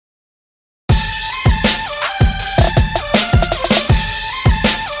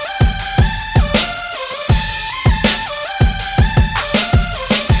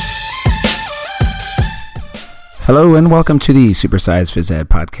Hello and welcome to the Supersize Phys Ed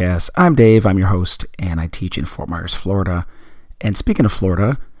podcast. I'm Dave, I'm your host, and I teach in Fort Myers, Florida. And speaking of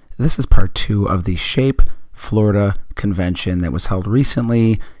Florida, this is part 2 of the SHAPE Florida convention that was held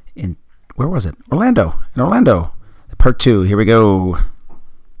recently in, where was it? Orlando. In Orlando. Part 2, here we go.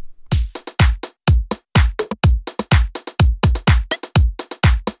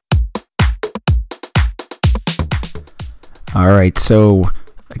 All right, so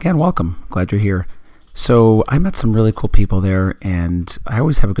again, welcome. Glad you're here. So I met some really cool people there, and I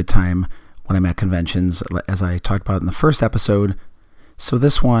always have a good time when I'm at conventions, as I talked about in the first episode. So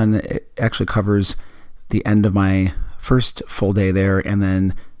this one it actually covers the end of my first full day there and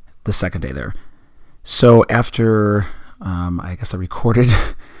then the second day there. So after, I guess I recorded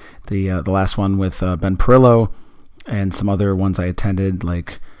the last one with Ben Perillo and some other ones I attended,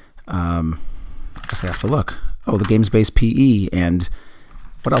 like, I guess I have to look. Oh, the games-based PE, and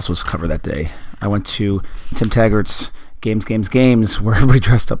what else was covered that day? I went to Tim Taggart's Games, where everybody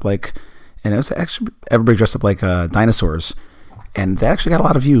dressed up like, and it was actually everybody dressed up like dinosaurs, and they actually got a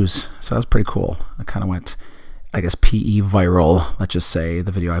lot of views, so that was pretty cool. I kind of went, I guess, PE viral, let's just say,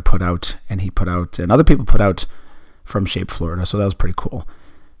 the video I put out, and he put out, and other people put out from SHAPE Florida, so that was pretty cool.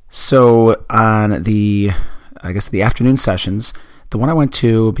 So on the afternoon sessions, the one I went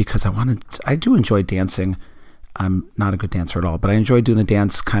to, because I do enjoy dancing. I'm not a good dancer at all, but I enjoy doing the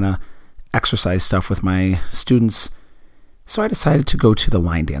dance kind of exercise stuff with my students. So I decided to go to the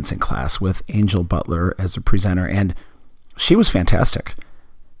line dancing class with Angel Butler as a presenter, and she was fantastic.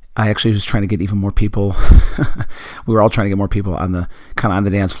 I actually was trying to get even more people. We were all trying to get more people on the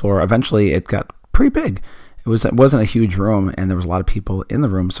dance floor. Eventually, it got pretty big. It wasn't a huge room, and there was a lot of people in the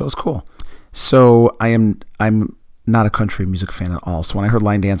room, so it was cool. So I'm not a country music fan at all. So when I heard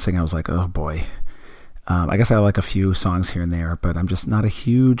line dancing, I was like, oh boy. I guess I like a few songs here and there, but I'm just not a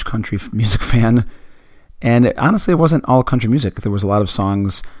huge country music fan. And honestly, it wasn't all country music. There was a lot of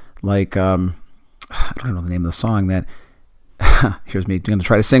songs like, I don't know the name of the song that, here's me going to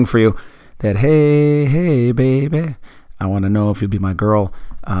try to sing for you, that, hey, hey, baby, I want to know if you'll be my girl.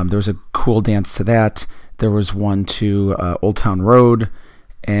 There was a cool dance to that. There was one to Old Town Road,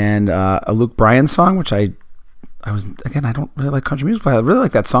 and a Luke Bryan song, which I don't really like country music, but I really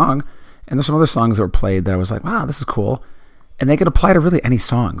like that song. And there's some other songs that were played that I was like, wow, this is cool. And they could apply to really any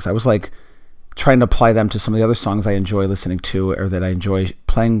songs. I was like trying to apply them to some of the other songs I enjoy listening to or that I enjoy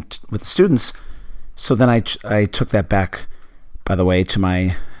playing with the students. So then I took that back, by the way, to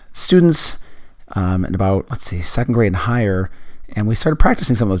my students in about, second grade and higher. And we started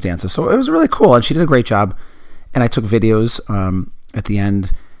practicing some of those dances. So it was really cool. And she did a great job. And I took videos at the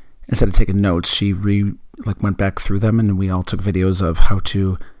end. Instead of taking notes, she went back through them, and we all took videos of how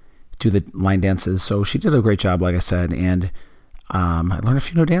to do the line dances. So she did a great job, like I said, and I learned a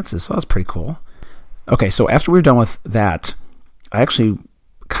few new dances, so that was pretty cool. Okay, so after we were done with that, I actually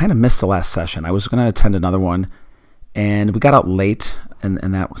kind of missed the last session. I was going to attend another one, and we got out late in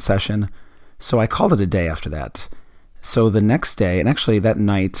that session, so I called it a day after that. So the next day, and actually that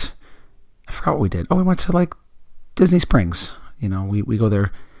night, I forgot what we did. Oh, we went to Disney Springs. You know, we go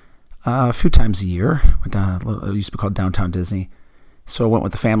there a few times a year. Went down, it used to be called Downtown Disney. So I went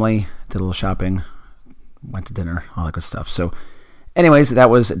with the family, did a little shopping, went to dinner, all that good stuff. So anyways, that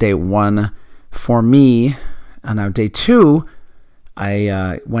was day 1 for me. And now day 2,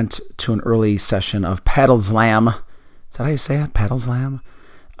 I went to an early session of Paddle Slam. Is that how you say it? Paddle Slam?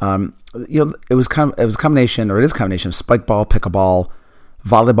 It was a combination, or it is a combination of spike ball, pickleball,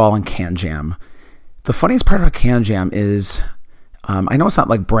 volleyball, and can jam. The funniest part about can jam is, I know it's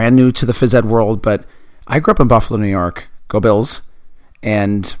not brand new to the phys ed world, but I grew up in Buffalo, New York. Go Bills.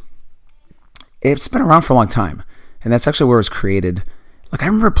 And it's been around for a long time. And that's actually where it was created. I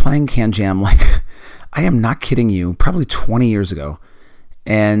remember playing Can Jam, I am not kidding you, probably 20 years ago.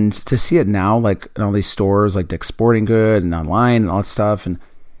 And to see it now, in all these stores like Dick's Sporting Good and online and all that stuff. And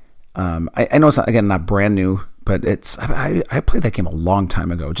I know it's not brand new, but I played that game a long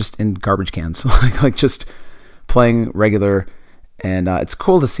time ago, just in garbage cans, just playing regular. And it's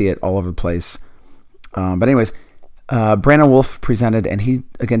cool to see it all over the place. But anyways, Brandon Wolf presented, and he,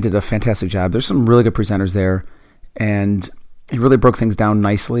 again, did a fantastic job. There's some really good presenters there, and he really broke things down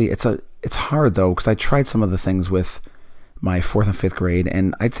nicely. It's hard, though, because I tried some of the things with my 4th and 5th grade,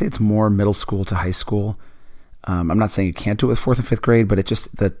 and I'd say it's more middle school to high school. I'm not saying you can't do it with 4th and 5th grade, but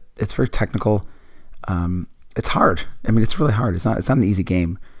it's very technical. It's hard. I mean, it's really hard. It's not an easy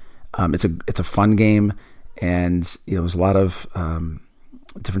game. It's a fun game, and there's a lot of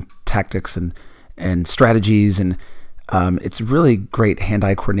different tactics and strategies, and it's really great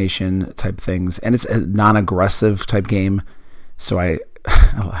hand-eye coordination type things, and it's a non-aggressive type game, so I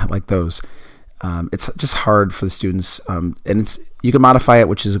like those. It's just hard for the students, and you can modify it,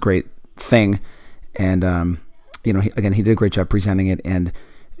 which is a great thing. And he did a great job presenting it and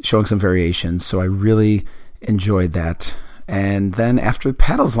showing some variations. So I really enjoyed that. And then after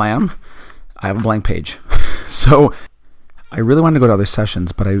Paddle Slam, I have a blank page. So I really wanted to go to other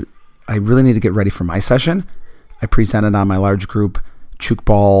sessions, but I really need to get ready for my session. I presented on my large group Chook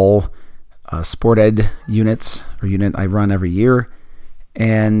Ball sport ed unit I run every year.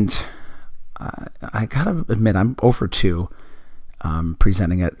 And I gotta admit, I'm 0 for 2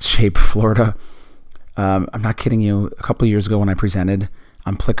 presenting at Shape, Florida. I'm not kidding you. A couple of years ago when I presented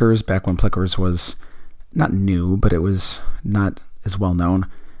on Plickers, back when Plickers was not new, but it was not as well known.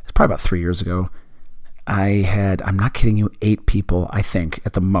 It's probably about 3 years ago. I had, I'm not kidding you, 8 people, I think,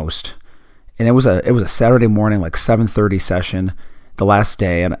 at the most. And it was a Saturday morning, like 7:30 session, the last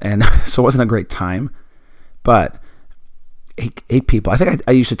day, and so it wasn't a great time. But eight people. I think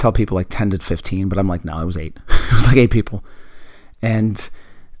I used to tell people like 10 to 15, but I'm like, no, it was 8. It was like 8 people. And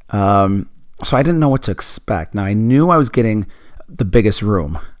so I didn't know what to expect. Now I knew I was getting the biggest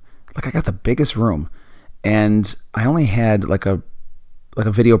room. Like I got the biggest room, and I only had like a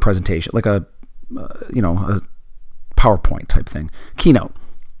video presentation, like a PowerPoint type thing, keynote.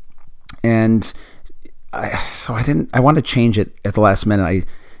 And I wanted to change it at the last minute. I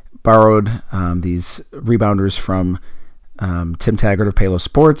borrowed these rebounders from Tim Taggart of Payless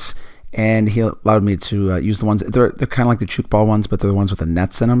Sports, and he allowed me to use the ones. They're kind of like the Chook Ball ones, but they're the ones with the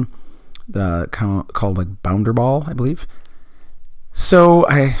nets in them. The called like Bounder Ball, I believe. So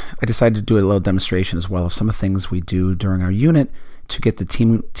I decided to do a little demonstration as well of some of the things we do during our unit to get the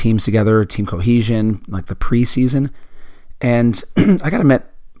teams together, team cohesion, like the preseason. And I gotta admit,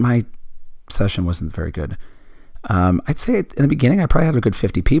 my session wasn't very good. I'd say in the beginning I probably had a good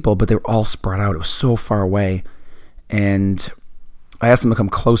 50 people, but they were all spread out. It was so far away, and I asked them to come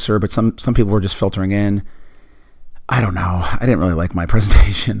closer, but some people were just filtering in. I don't know. I didn't really like my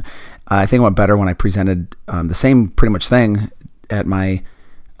presentation. I think it went better when I presented the same pretty much thing at my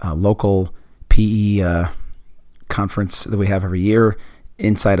local PE conference that we have every year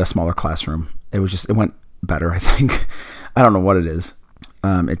inside a smaller classroom. It went better, I think. I don't know what it is.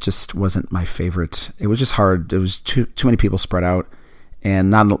 It just wasn't my favorite. It was just hard. It was too many people spread out, and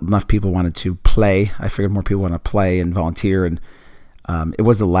not enough people wanted to play. I figured more people want to play and volunteer, and it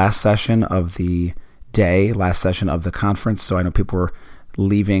was the last session of the day, last session of the conference, so I know people were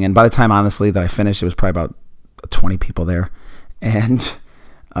leaving. And by the time, honestly, that I finished, it was probably about 20 people there. And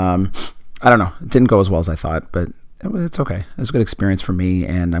I don't know. It didn't go as well as I thought, but it's okay. It was a good experience for me,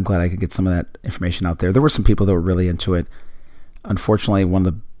 and I'm glad I could get some of that information out there. There were some people that were really into it. Unfortunately, one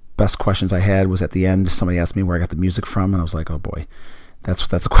of the best questions I had was at the end. Somebody asked me where I got the music from, and I was like, oh boy, that's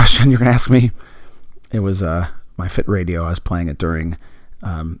a question you're going to ask me. It was my Fit Radio. I was playing it during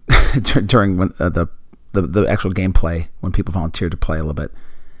during when, the actual gameplay, when people volunteered to play a little bit.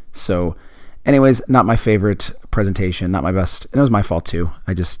 So anyways, not my favorite presentation, not my best. And it was my fault too.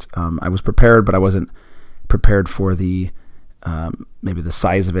 I just I was prepared, but I wasn't prepared for the maybe the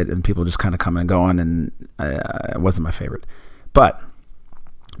size of it, and people just kind of coming and going, and it wasn't my favorite. But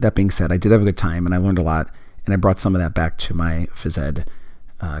that being said, I did have a good time, and I learned a lot, and I brought some of that back to my phys ed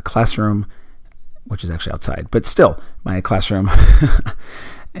classroom, which is actually outside, but still my classroom.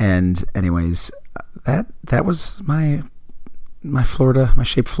 And anyways, that was my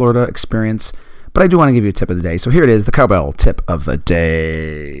Shape Florida experience. But I do want to give you a tip of the day. So here it is, the cowbell tip of the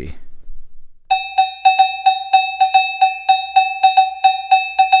day.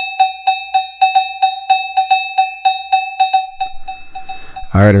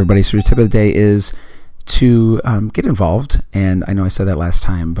 All right, everybody. So your tip of the day is to get involved. And I know I said that last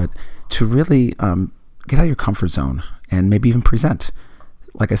time, but to really get out of your comfort zone and maybe even present.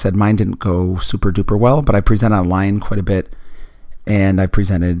 Like I said, mine didn't go super duper well, but I present online quite a bit. And I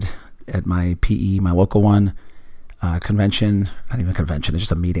presented at my PE, my local one, convention, not even a convention, it's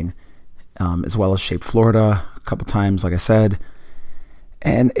just a meeting, as well as Shape Florida a couple times, like I said.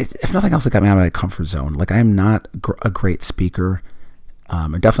 And if nothing else, it got me out of my comfort zone. Like, I am not a great speaker.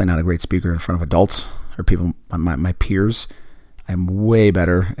 I'm definitely not a great speaker in front of adults or people, my peers. I'm way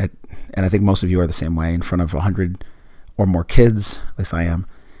better at, and I think most of you are the same way, in front of 100 or more kids, at least I am.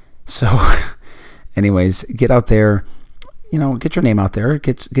 So anyways, get out there, get your name out there,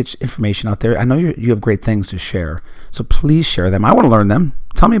 get information out there. I know you have great things to share, so please share them. I want to learn them.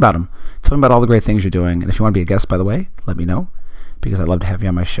 Tell me about them. Tell me about all the great things you're doing. And if you want to be a guest, by the way, let me know, because I'd love to have you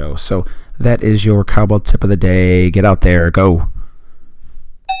on my show. So that is your cowbell tip of the day. Get out there. Go.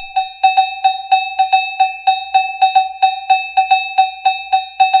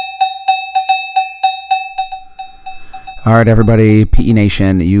 All right, everybody, PE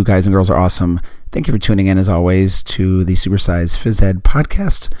Nation, you guys and girls are awesome. Thank you for tuning in, as always, to the Supersize Phys Ed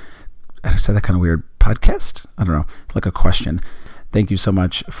podcast. I said that kind of weird. Podcast? I don't know. It's like a question. Thank you so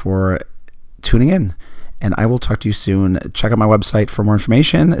much for tuning in, and I will talk to you soon. Check out my website for more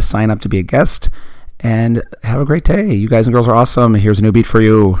information. Sign up to be a guest, and have a great day. You guys and girls are awesome. Here's a new beat for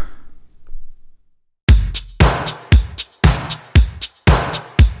you.